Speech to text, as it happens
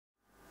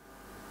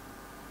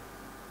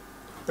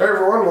Hey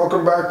everyone,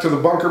 welcome back to the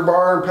Bunker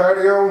Bar and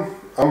Patio.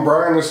 I'm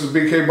Brian, this is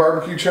BK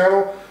Barbecue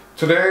Channel.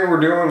 Today we're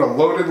doing a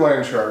loaded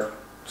Landshark.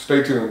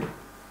 Stay tuned.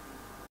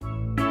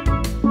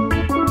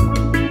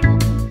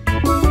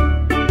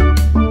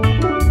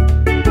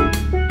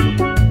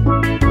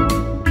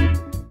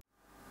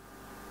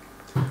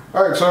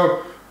 Alright,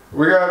 so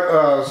we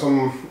got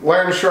some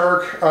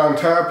Landshark on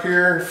tap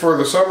here for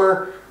the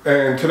summer,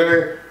 and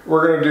today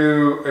we're going to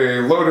do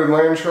a loaded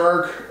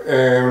Landshark,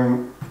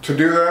 and to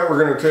do that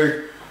we're going to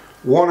take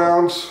 1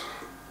 ounce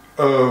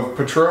of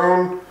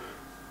Patrón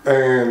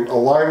and a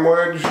lime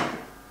wedge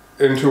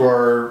into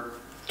our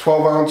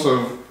 12 ounce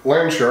of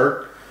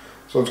Landshark.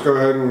 So let's go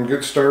ahead and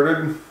get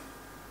started.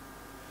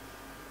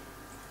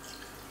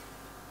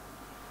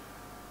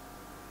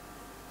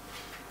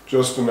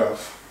 Just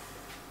enough.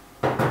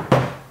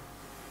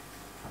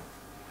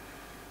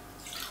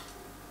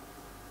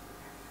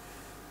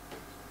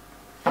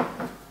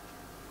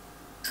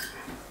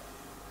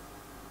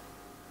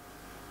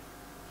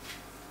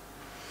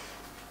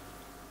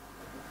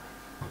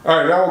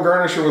 Alright, now we'll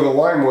garnish it with a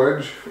lime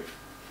wedge.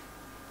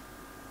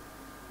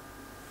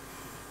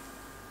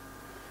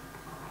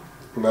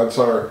 And that's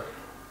our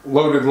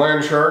loaded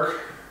Landshark.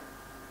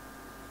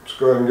 Let's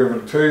go ahead and give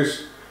it a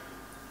taste.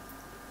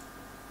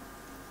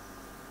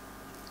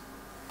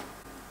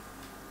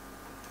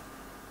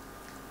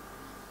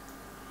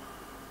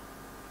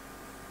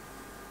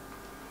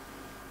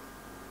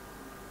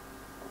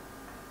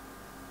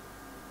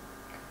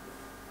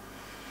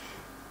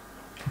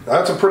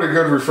 That's a pretty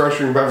good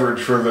refreshing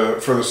beverage for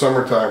the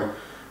summertime.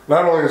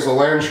 Not only is the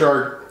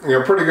Landshark,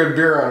 pretty good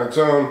beer on its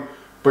own,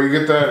 but you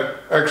get that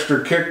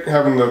extra kick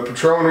having the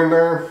Patrón in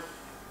there.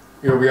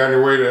 You'll be on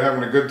your way to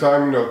having a good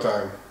time in no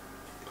time.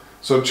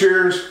 So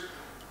cheers.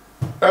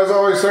 As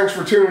always, thanks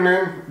for tuning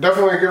in.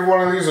 Definitely give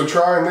one of these a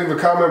try and leave a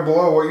comment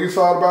below what you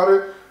thought about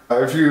it.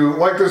 If you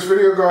like this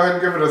video, go ahead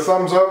and give it a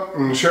thumbs up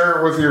and share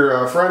it with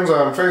your friends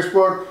on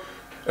Facebook.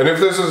 And if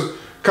this is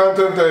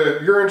content that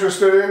you're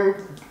interested in,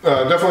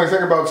 definitely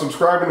think about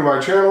subscribing to my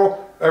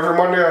channel. Every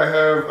Monday I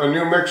have a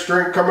new mixed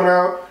drink coming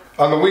out.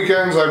 On the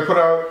weekends I put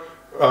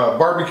out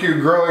barbecue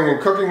grilling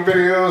and cooking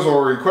videos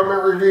or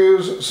equipment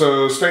reviews,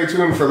 so stay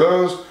tuned for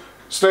those.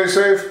 Stay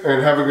safe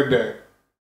and have a good day.